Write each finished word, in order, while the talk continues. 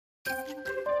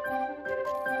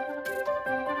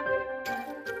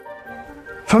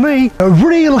For me, the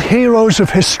real heroes of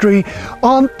history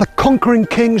aren't the conquering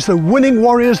kings, the winning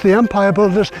warriors, the empire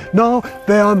builders. No,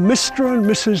 they are Mr. and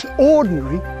Mrs.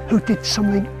 Ordinary who did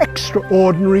something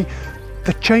extraordinary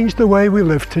that changed the way we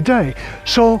live today.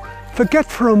 So forget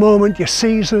for a moment your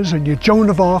Caesars and your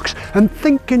Joan of Arcs and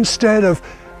think instead of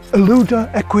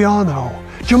Eluda Equiano,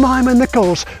 Jemima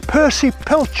Nichols, Percy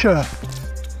Pilcher.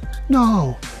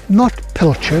 No, not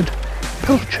Pilchard,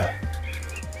 Pilcher.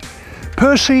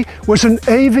 Percy was an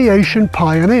aviation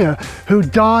pioneer who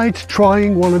died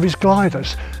trying one of his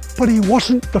gliders, but he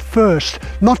wasn't the first,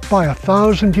 not by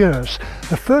 1,000 years.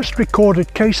 The first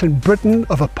recorded case in Britain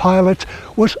of a pilot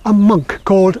was a monk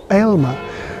called Aylmer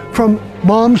from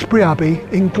Malmesbury Abbey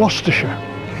in Gloucestershire.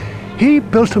 He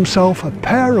built himself a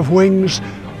pair of wings,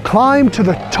 climbed to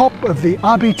the top of the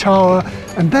Abbey Tower,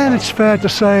 and then it's fair to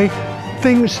say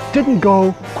things didn't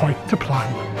go quite to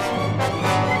plan.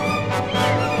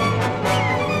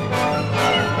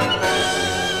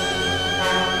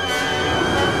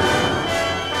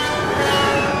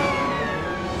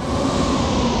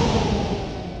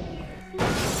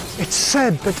 It's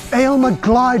said that Aylmer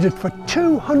glided for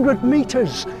 200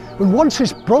 metres, and once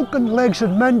his broken legs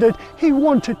had mended, he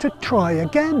wanted to try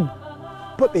again.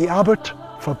 But the abbot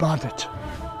forbade it.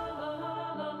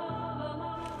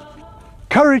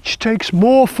 Courage takes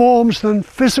more forms than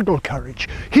physical courage.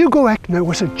 Hugo Echner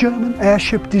was a German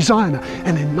airship designer,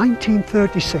 and in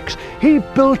 1936 he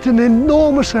built an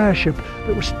enormous airship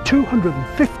that was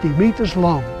 250 metres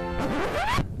long.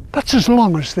 That's as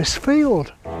long as this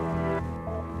field.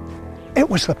 It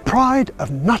was the pride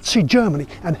of Nazi Germany,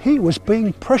 and he was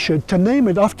being pressured to name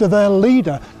it after their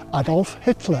leader, Adolf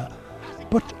Hitler.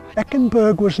 But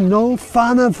Eckenberg was no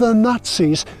fan of the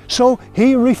Nazis, so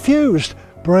he refused.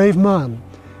 Brave man.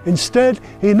 Instead,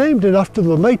 he named it after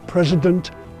the late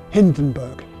President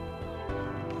Hindenburg.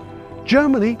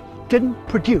 Germany didn't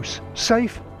produce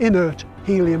safe, inert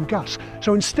helium gas,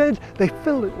 so instead they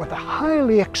filled it with a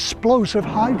highly explosive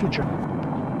hydrogen.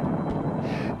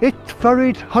 It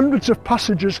ferried hundreds of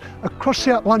passengers across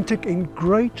the Atlantic in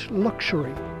great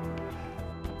luxury.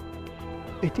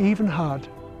 It even had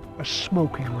a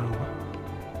smoking room.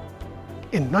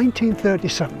 In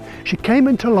 1937, she came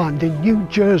into land in New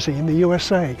Jersey in the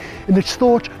USA, and it's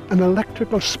thought an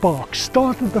electrical spark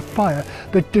started the fire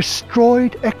that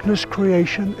destroyed Echner's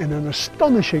creation in an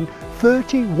astonishing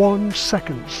 31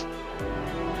 seconds.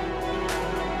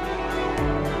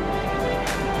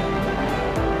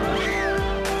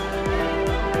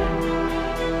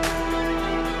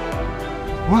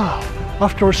 Well,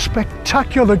 after a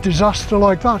spectacular disaster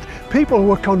like that, people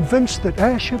were convinced that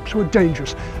airships were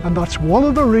dangerous, and that's one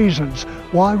of the reasons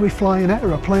why we fly in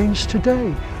aeroplanes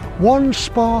today. One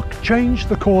spark changed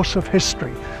the course of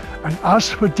history, and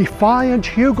as for defiant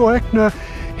Hugo Echner,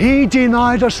 he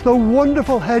denied us the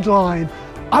wonderful headline,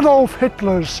 Adolf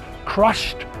Hitler's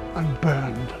crashed and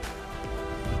burned.